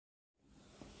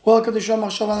Welcome to Shalom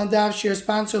Shalom Nadav, Shir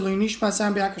sponsor Leonishma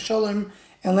Sam B'Yaka Shalom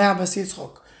and Leah Bas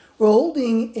Yitzchok. We're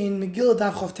holding in Megillah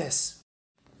Daf Chof Tes.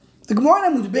 The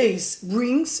Gemara in Amud Beis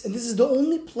brings, and this is the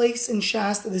only place in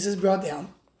Shas that this is brought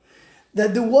down,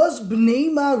 that there was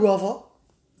Bnei Ma'arava,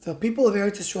 the people of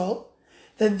Eretz Yisrael,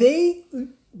 that they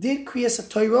did Kriyas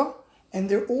HaTorah, and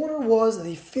their order was that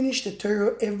they finished the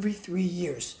Torah every 3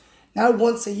 years. Not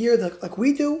once a year like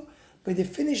we do, but they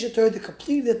finished the Torah, they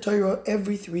completed the Torah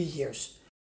every 3 years.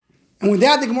 And with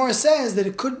that, the Gemara says that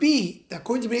it could be that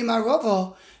according to Bnei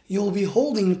Ma'arava, you'll be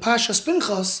holding Pashas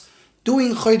Pinchas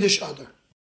doing Chodesh Adar.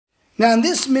 Now, in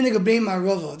this minhag of Bnei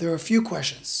Ma'arava, there are a few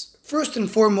questions. First and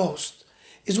foremost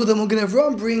is what the Magen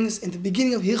Avraham brings in the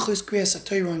beginning of Hilchos Kriyas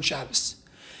HaTorah on Shabbos.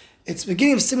 It's the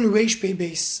beginning of Siman Reish Pei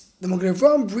Beis. The Magen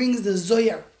Avraham brings the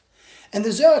Zohar, and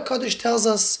the Zohar HaKadosh tells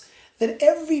us that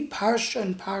every parsha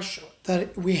and parsha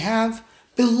that we have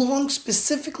belongs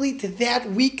specifically to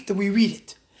that week that we read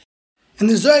it. And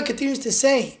the Zohar continues to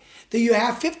say that you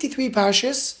have 53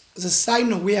 parshas. As a side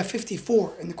note, we have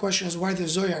 54. And the question is why the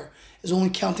Zohar is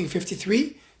only counting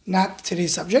 53, not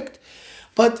today's subject.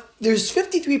 But there's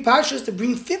 53 parshas that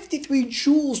bring 53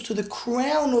 jewels to the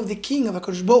crown of the king of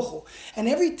HaKadosh Baruch Hu. And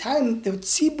every time the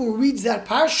tzibur reads that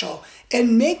parsha, it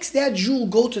makes that jewel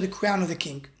go to the crown of the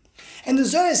king. And the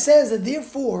Zohar says that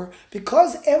therefore,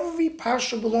 because every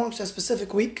parsha belongs to a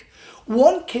specific week,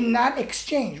 one cannot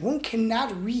exchange, one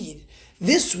cannot read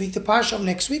this week the parsha of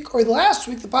next week, or the last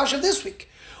week the parsha of this week.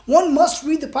 One must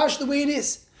read the parsha the way it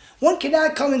is. One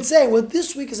cannot come and say, well,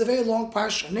 this week is a very long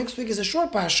parsha, next week is a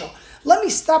short parsha. Let me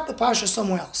stop the parsha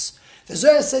somewhere else. The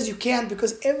Zohar says you can't,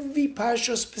 because every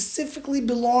parsha specifically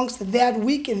belongs to that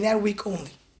week and that week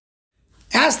only.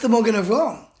 Ask the Magen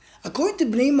Avraham. According to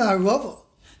Bnei Ma'arava,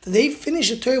 that they finish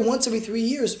the Torah once every 3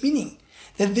 years, meaning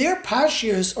that their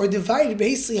parshas are divided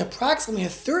basically approximately a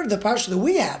third of the parsha that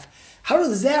we have. How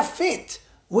does that fit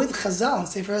with Chazal and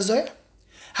Sefer HaZohar?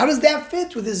 How does that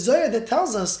fit with the Zohar that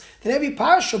tells us that every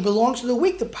parsha belongs to the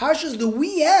week? The parshas that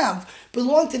we have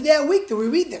belong to that week that we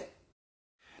read them.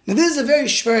 Now this is a very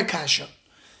shver kasha.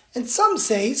 And some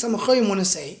Acharim want to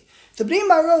say, the Bnei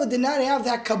Ma'arava did not have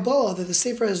that Kabbalah that the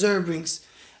Sefer HaZohar brings.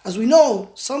 As we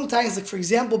know, sometimes, like for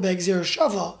example, by Gzera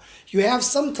Shava, you have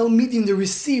some Talmidim that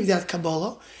receive that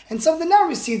Kabbalah, and some that not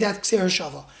receive that Gzera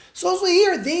Shava. So also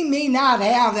here, they may not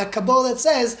have that Kabbalah that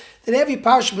says that every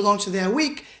parsha belongs to their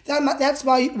week. That's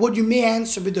what you may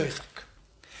answer b'doichak.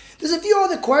 There's a few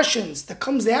other questions that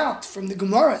comes out from the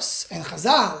Gemaras and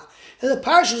Chazal, that the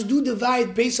parshas do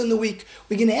divide based on the week.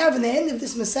 We're going to have in the end of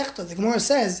this Masechta, the Gemara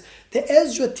says, the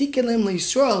Ezra Tiken Lem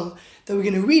LeYisrael, that we're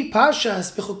going to read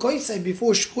Parshas Bechukoisai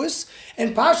before Shavuos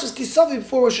and Parshas Kisavi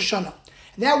before Rosh Hashanah.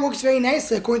 And that works very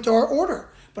nicely according to our order.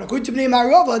 But according to Bnei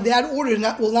Ma'arava, that order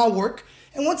will not work.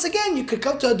 And once again, you could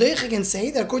come to a Deichik and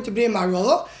say that according to Bnei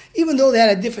Ma'arava, even though they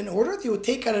had a different order, they would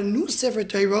take out a new Sefer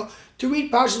Torah to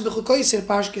read Parshas Bechukoisai and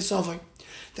Parshas Kisavi.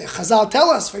 The Chazal tell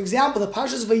us, for example, the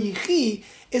Parshas Vayichi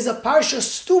is a Parsha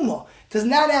Stuma. Does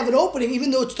not have an opening,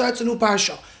 even though it starts a new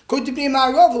Parsha. According to Bnei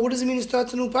Ma'arava, what does it mean it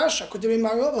starts a new Parsha? According to Bnei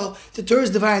Ma'arava, the Torah is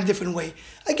divided in a different way.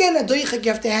 Again, a Doichak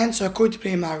you have to answer according to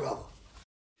Bnei Ma'arava.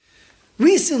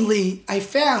 Recently, I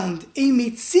found a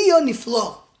Mitzia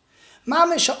Nifla.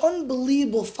 Mamish, an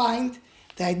unbelievable find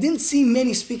that I didn't see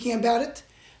many speaking about it.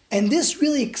 And this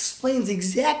really explains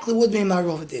exactly what Bnei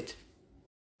Ma'arava did.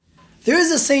 There is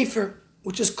a Sefer,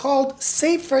 which is called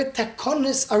Sefer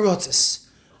Takonis Arotzes,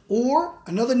 or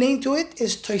another name to it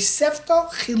is Tosefta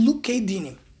Chilukei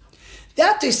Dinim.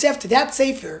 That Tosefta, that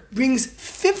Sefer, brings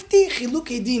 50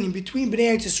 Chilukei Dinim between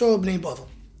Bnei Eretz Yisrael and Bnei Bavel.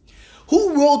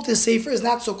 Who wrote this Sefer is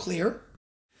not so clear.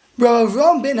 Rav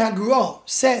Avram ben Hagra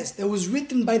says that it was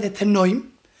written by the Tanoim,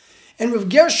 and Rav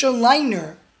Gershon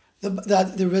Leiner, the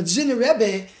Radziner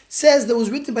Rebbe, says that it was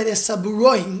written by the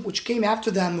Saburoim, which came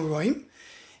after the Amoraim.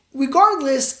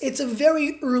 Regardless, it's a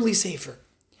very early Sefer.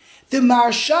 The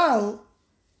Maharshal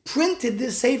printed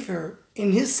this Sefer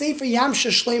in his Sefer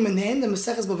Yamsha Shleim in the end of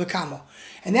Maseches Bava Kama.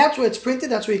 And that's where it's printed,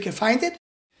 that's where you can find it.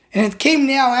 And it came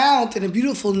now out in a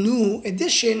beautiful new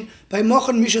edition by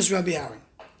Mochon Mishas Rabbi Aaron.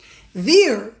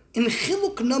 There, in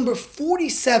Chiluk number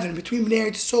 47, between Bnei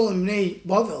Eretz Yisrael and Bnei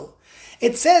Bavel,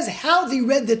 it says how they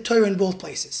read the Torah in both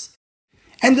places.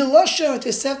 And the Lashon of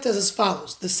Tosefta is as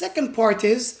follows. The second part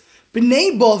is,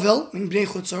 Bnei Bavel, in Bnei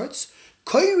Chutzarts,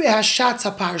 Koire Hashatz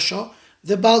HaParsha,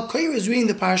 the Baal Koire is reading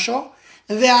the Parsha,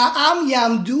 Ve'a'am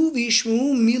Yamdu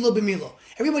V'yishmu Milo B'Milo.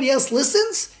 Everybody else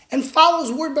listens and follows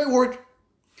word by word.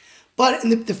 But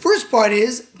in the first part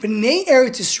is, Bnei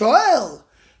Eretz Yisrael,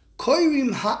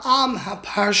 Koirim Ha'am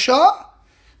HaParsha,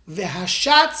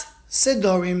 Ve'hashatz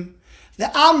Sedorim.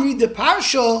 The Am read the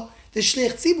Parsha, the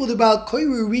Shlech Tzibur, the Baal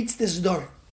Koire reads the Sedorim.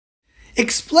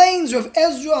 Explains Rav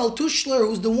Ezra Altushler,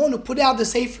 who's the one who put out the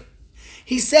Sefer.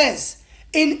 He says,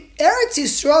 in Eretz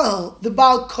Yisrael, the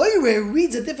Baal Koireh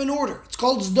reads a different order. It's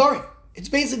called Zdorim. It's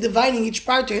basically dividing each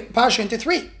parsha into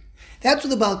three. That's what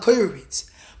the Baal Koireh reads.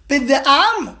 But the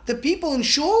Am, the people in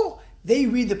Shul, they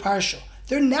read the parsha.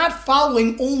 They're not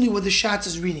following only what the Shatz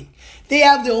is reading. They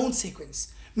have their own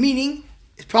sequence. Meaning,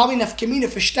 it's probably nafkamina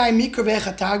for Shtay Mikra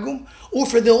Ve'echa Targum, or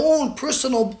for their own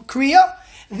personal Kriya.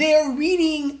 They are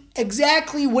reading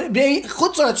exactly what Bnei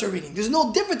Chutzarts are reading. There's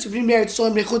no difference between Bnei Yisrael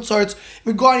and Bnei Chutzarts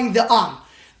regarding the Am.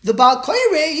 The Baal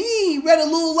Koireh, he read a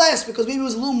little less because maybe it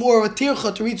was a little more of a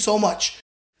tircha to read so much.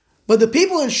 But the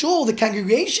people in Shul, the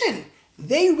congregation,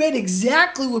 they read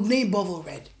exactly what Bnei Bavel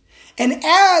read. And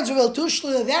adds Rav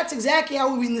Tushla, that's exactly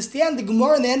how we understand the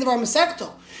Gemara in the end of our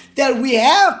Masechta. That we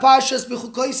have Pashas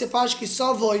B'chukoyse Pashki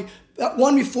Savoy,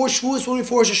 one before Shavuos, one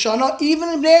before Rosh Hashanah, even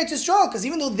in Bnei Yisrael, because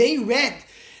even though they read,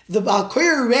 the Baal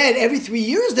Koireh read every 3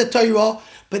 years the Torah,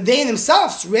 but they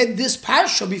themselves read this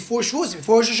Parsha before Shavuos,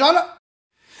 before Rosh Hashanah.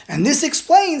 And this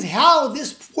explains how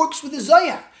this works with the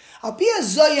Zohar. Al Pi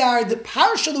Zohar, the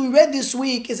Parsha that we read this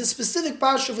week is a specific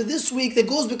Parsha for this week that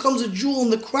becomes a jewel in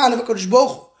the crown of HaKadosh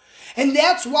Baruch Hu. And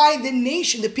that's why the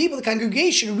nation, the people, the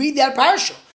congregation read that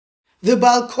Parsha. The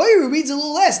Baal Koireh reads a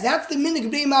little less. That's the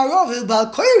minhag Bnei Ma'arov, the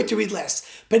Baal Koireh to read less.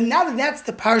 But now that's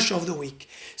the Parsha of the week.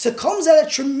 So it comes out a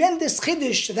tremendous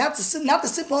chiddush. That's not the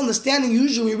simple understanding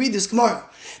usually we read this Gemara.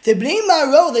 The Bnei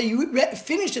Ma'arov that you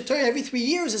finish the Torah every 3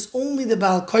 years is only the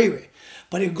Baal Koireh.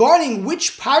 But regarding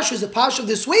which Parsha is the Parsha of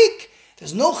this week,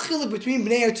 there's no chiluk between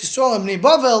Bnei Eretz Yisrael and Bnei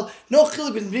Bavel, no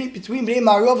chiluk between Bnei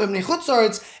Ma'arov and Bnei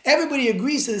Chutzarts. Everybody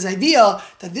agrees to this idea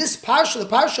that this Parsha, the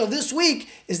Parsha of this week,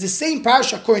 is the same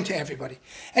Parsha according to everybody.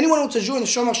 Anyone who wants to join the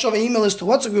Shor Machshava email list to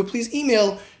WhatsApp group, please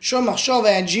email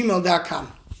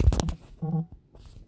shormachshava@gmail.com.